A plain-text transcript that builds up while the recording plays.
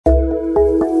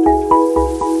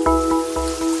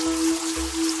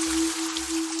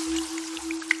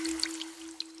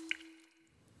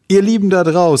Ihr Lieben da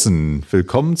draußen,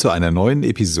 willkommen zu einer neuen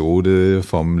Episode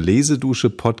vom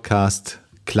Lesedusche-Podcast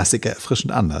Klassiker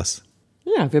erfrischend anders.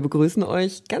 Ja, wir begrüßen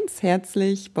euch ganz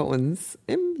herzlich bei uns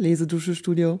im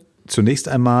Lesedusche-Studio. Zunächst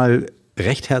einmal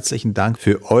recht herzlichen Dank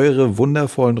für eure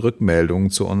wundervollen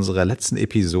Rückmeldungen zu unserer letzten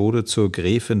Episode zur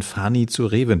Gräfin Fanny zu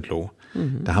Reventlow.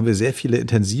 Da haben wir sehr viele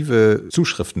intensive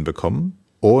Zuschriften bekommen.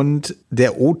 Und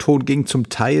der O-Ton ging zum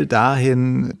Teil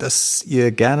dahin, dass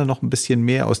ihr gerne noch ein bisschen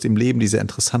mehr aus dem Leben dieser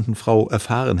interessanten Frau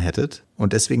erfahren hättet.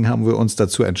 Und deswegen haben wir uns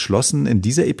dazu entschlossen, in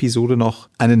dieser Episode noch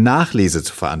eine Nachlese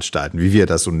zu veranstalten, wie wir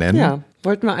das so nennen. Ja,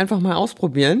 wollten wir einfach mal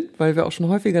ausprobieren, weil wir auch schon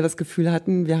häufiger das Gefühl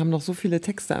hatten, wir haben noch so viele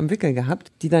Texte am Wickel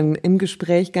gehabt, die dann im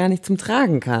Gespräch gar nicht zum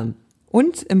Tragen kamen.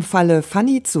 Und im Falle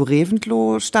Fanny zu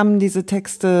Reventlow stammen diese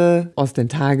Texte aus den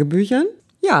Tagebüchern.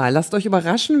 Ja, lasst euch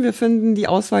überraschen. Wir finden, die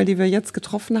Auswahl, die wir jetzt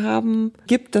getroffen haben,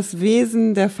 gibt das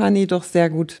Wesen der Fanny doch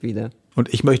sehr gut wieder.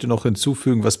 Und ich möchte noch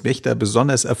hinzufügen, was mich da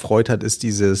besonders erfreut hat, ist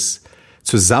dieses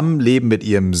Zusammenleben mit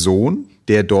ihrem Sohn,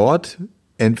 der dort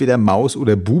entweder Maus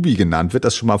oder Bubi genannt wird.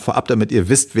 Das schon mal vorab, damit ihr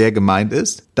wisst, wer gemeint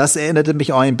ist. Das erinnerte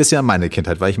mich auch ein bisschen an meine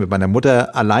Kindheit, weil ich mit meiner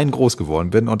Mutter allein groß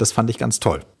geworden bin und das fand ich ganz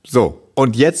toll. So,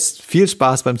 und jetzt viel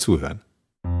Spaß beim Zuhören.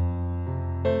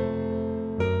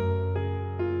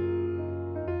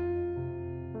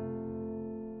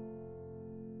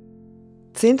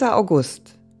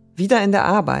 August. Wieder in der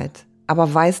Arbeit.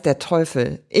 Aber weiß der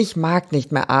Teufel, ich mag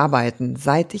nicht mehr arbeiten,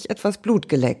 seit ich etwas Blut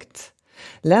geleckt.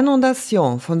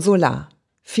 L'inondation von Zola.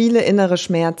 Viele innere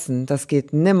Schmerzen, das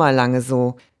geht nimmer lange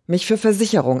so. Mich für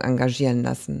Versicherung engagieren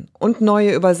lassen. Und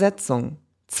neue Übersetzung.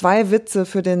 2 Witze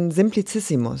für den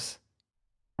Simplicissimus.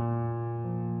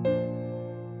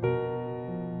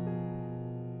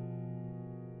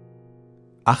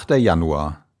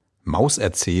 Januar. Maus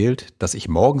erzählt, dass ich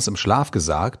morgens im Schlaf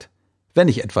gesagt, wenn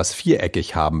ich etwas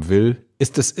viereckig haben will,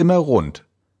 ist es immer rund.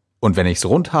 Und wenn ich's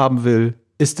rund haben will,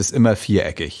 ist es immer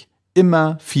viereckig.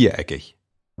 Immer viereckig.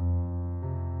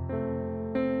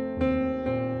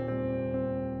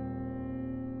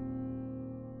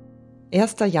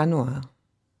 Januar.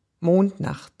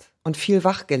 Mondnacht und viel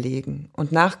wach gelegen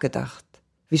und nachgedacht,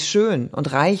 wie schön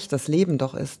und reich das Leben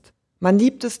doch ist. Man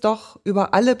liebt es doch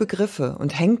über alle Begriffe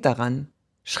und hängt daran.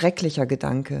 Schrecklicher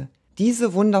Gedanke,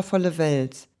 diese wundervolle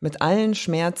Welt mit allen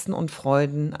Schmerzen und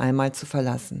Freuden einmal zu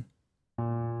verlassen.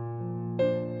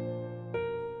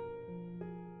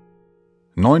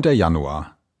 9.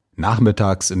 Januar.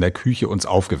 Nachmittags in der Küche uns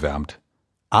aufgewärmt.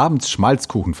 Abends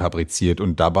Schmalzkuchen fabriziert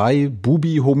und dabei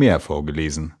Bubi Homer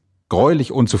vorgelesen.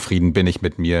 Greulich unzufrieden bin ich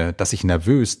mit mir, dass ich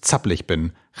nervös, zappelig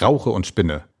bin, rauche und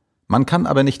spinne. Man kann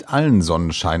aber nicht allen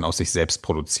Sonnenschein aus sich selbst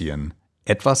produzieren.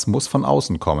 Etwas muss von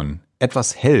außen kommen.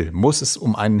 Etwas hell muss es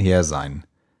um einen her sein.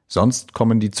 Sonst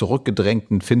kommen die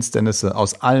zurückgedrängten Finsternisse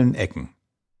aus allen Ecken.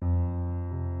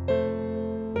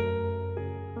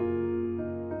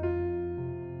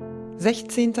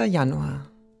 Januar.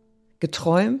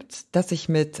 Geträumt, dass ich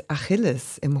mit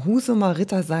Achilles im Husumer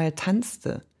Rittersaal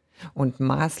tanzte und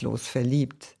maßlos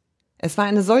verliebt. Es war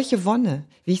eine solche Wonne,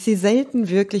 wie ich sie selten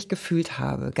wirklich gefühlt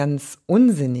habe, ganz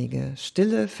unsinnige,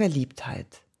 stille Verliebtheit.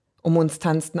 Um uns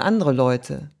tanzten andere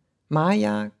Leute.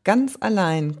 Maja, ganz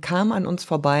allein, kam an uns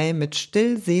vorbei mit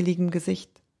stillseligem Gesicht.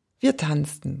 Wir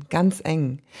tanzten, ganz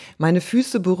eng. Meine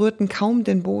Füße berührten kaum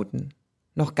den Boden.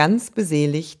 Noch ganz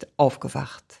beseligt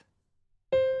aufgewacht.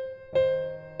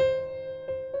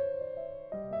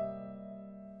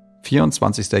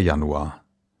 Januar.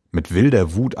 Mit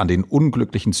wilder Wut an den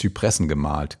unglücklichen Zypressen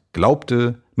gemalt,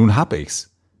 glaubte, nun hab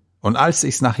ich's. Und als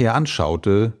ich's nachher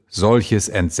anschaute, solches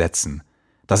Entsetzen,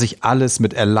 dass ich alles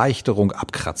mit Erleichterung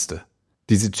abkratzte.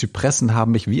 Diese Zypressen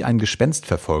haben mich wie ein Gespenst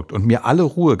verfolgt und mir alle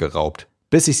Ruhe geraubt,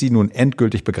 bis ich sie nun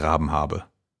endgültig begraben habe.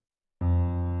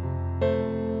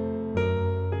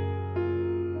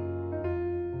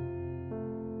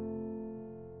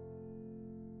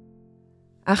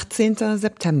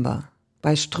 September.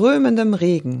 Bei strömendem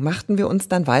Regen machten wir uns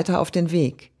dann weiter auf den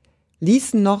Weg,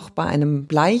 ließen noch bei einem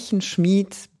bleichen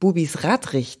Schmied Bubis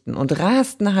Rad richten und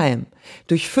rasten heim,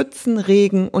 durch Pfützen,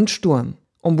 Regen und Sturm.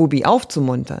 Um Bubi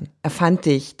aufzumuntern, erfand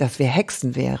ich, dass wir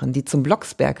Hexen wären, die zum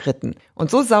Blocksberg ritten, und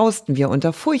so sausten wir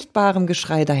unter furchtbarem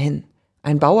Geschrei dahin.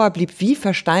 Ein Bauer blieb wie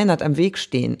versteinert am Weg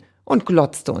stehen und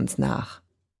glotzte uns nach.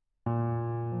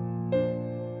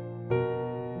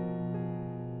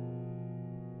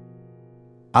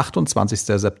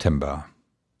 September.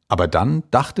 Aber dann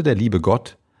dachte der liebe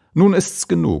Gott, nun ist's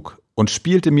genug, und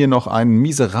spielte mir noch einen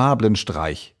miserablen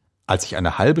Streich. Als ich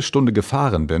eine halbe Stunde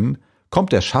gefahren bin,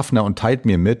 kommt der Schaffner und teilt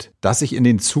mir mit, dass ich in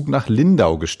den Zug nach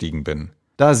Lindau gestiegen bin.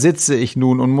 Da sitze ich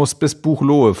nun und muss bis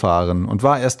Buchloe fahren und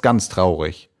war erst ganz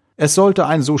traurig. Es sollte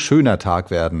ein so schöner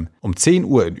Tag werden. Um 10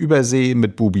 Uhr in Übersee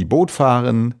mit Bubi Boot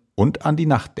fahren und an die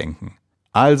Nacht denken.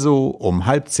 Also um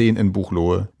 9:30 in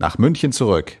Buchloe, nach München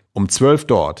zurück, um 12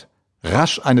 dort,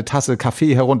 rasch eine Tasse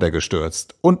Kaffee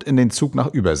heruntergestürzt und in den Zug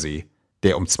nach Übersee,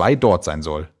 der um 2 dort sein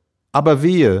soll. Aber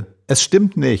wehe, es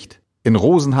stimmt nicht. In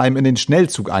Rosenheim in den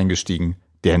Schnellzug eingestiegen,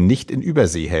 der nicht in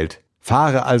Übersee hält.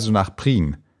 Fahre also nach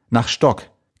Prien, nach Stock,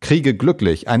 kriege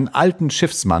glücklich einen alten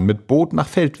Schiffsmann mit Boot nach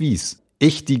Feldwies.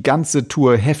 Ich die ganze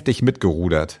Tour heftig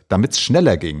mitgerudert, damit's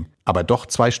schneller ging, aber doch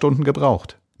 2 Stunden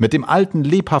gebraucht. Mit dem Alten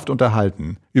lebhaft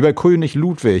unterhalten, über König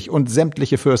Ludwig und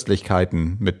sämtliche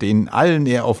Fürstlichkeiten, mit denen allen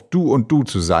er auf Du und Du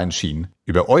zu sein schien,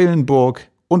 über Eulenburg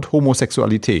und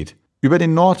Homosexualität, über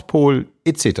den Nordpol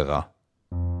etc.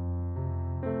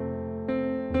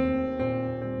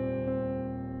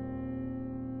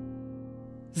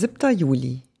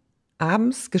 Juli.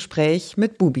 Abends Gespräch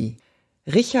mit Bubi.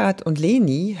 Richard und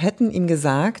Leni hätten ihm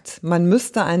gesagt, man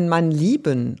müsste einen Mann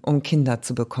lieben, um Kinder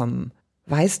zu bekommen.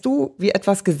 Weißt du, wie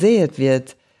etwas gesäet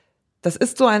wird? Das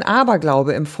ist so ein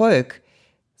Aberglaube im Volk.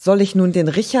 Soll ich nun den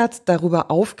Richard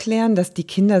darüber aufklären, dass die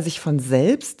Kinder sich von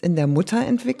selbst in der Mutter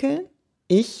entwickeln?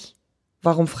 Ich?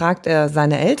 Warum fragt er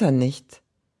seine Eltern nicht?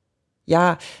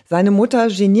 Ja, seine Mutter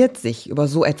geniert sich, über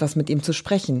so etwas mit ihm zu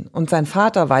sprechen, und sein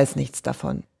Vater weiß nichts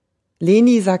davon.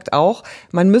 Leni sagt auch,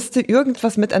 man müsste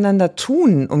irgendwas miteinander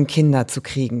tun, um Kinder zu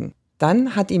kriegen.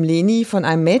 Dann hat ihm Leni von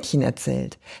einem Mädchen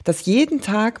erzählt, das jeden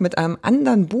Tag mit einem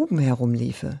anderen Buben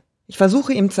herumliefe. Ich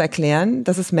versuche ihm zu erklären,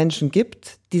 dass es Menschen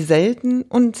gibt, die selten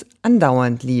und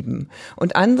andauernd lieben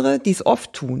und andere, die es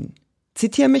oft tun.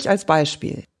 Zitiere mich als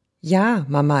Beispiel. Ja,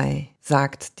 Mamai,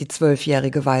 sagt die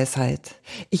 12-jährige Weisheit.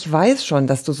 Ich weiß schon,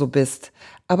 dass du so bist,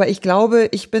 aber ich glaube,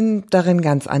 ich bin darin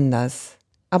ganz anders.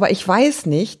 Aber ich weiß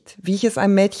nicht, wie ich es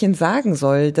einem Mädchen sagen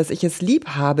soll, dass ich es lieb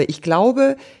habe. Ich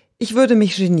glaube, ich würde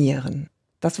mich genieren.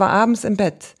 Das war abends im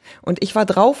Bett und ich war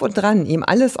drauf und dran, ihm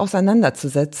alles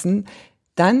auseinanderzusetzen.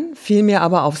 Dann fiel mir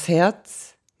aber aufs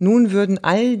Herz, nun würden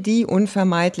all die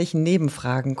unvermeidlichen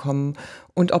Nebenfragen kommen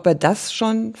und ob er das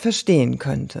schon verstehen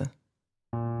könnte.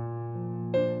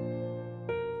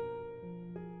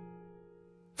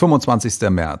 25.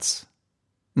 März.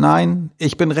 Nein,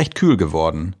 ich bin recht kühl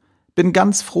geworden. Bin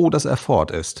ganz froh, dass er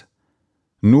fort ist.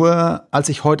 Nur als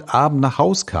ich heute Abend nach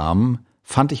Haus kam,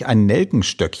 fand ich ein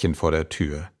Nelkenstöckchen vor der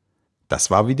Tür.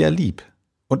 Das war wieder lieb.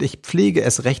 Und ich pflege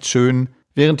es recht schön,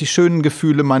 während die schönen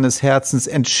Gefühle meines Herzens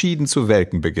entschieden zu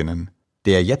welken beginnen.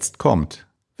 Der jetzt kommt,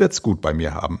 wird's gut bei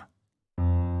mir haben.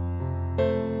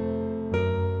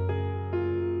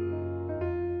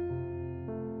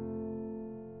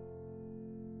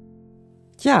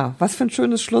 Ja, was für ein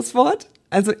schönes Schlusswort.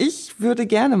 Also ich würde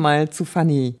gerne mal zu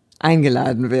Fanny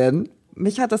eingeladen werden.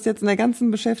 Mich hat das jetzt in der ganzen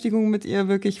Beschäftigung mit ihr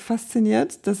wirklich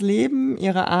fasziniert. Das Leben,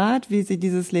 ihre Art, wie sie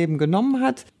dieses Leben genommen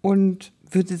hat, und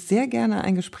würde sehr gerne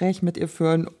ein Gespräch mit ihr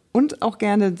führen und auch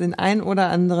gerne den ein oder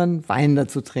anderen Wein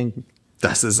dazu trinken.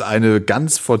 Das ist eine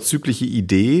ganz vorzügliche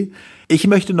Idee. Ich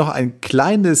möchte noch ein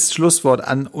kleines Schlusswort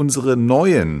an unsere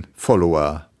neuen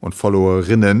Follower und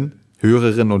Followerinnen,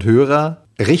 Hörerinnen und Hörer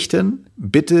richten.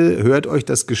 Bitte hört euch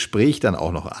das Gespräch dann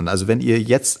auch noch an. Also wenn ihr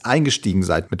jetzt eingestiegen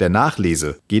seid mit der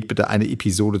Nachlese, geht bitte eine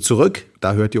Episode zurück.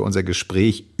 Da hört ihr unser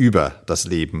Gespräch über das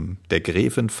Leben der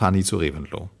Gräfin Fanny zu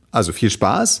Reventlow. Also viel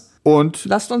Spaß und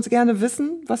lasst uns gerne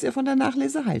wissen, was ihr von der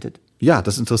Nachlese haltet. Ja,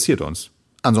 das interessiert uns.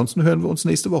 Ansonsten hören wir uns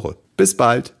nächste Woche. Bis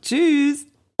bald. Tschüss.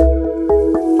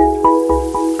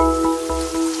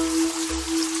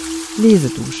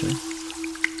 Lesedusche.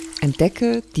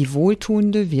 Entdecke die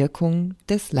wohltuende Wirkung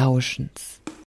des Lauschens.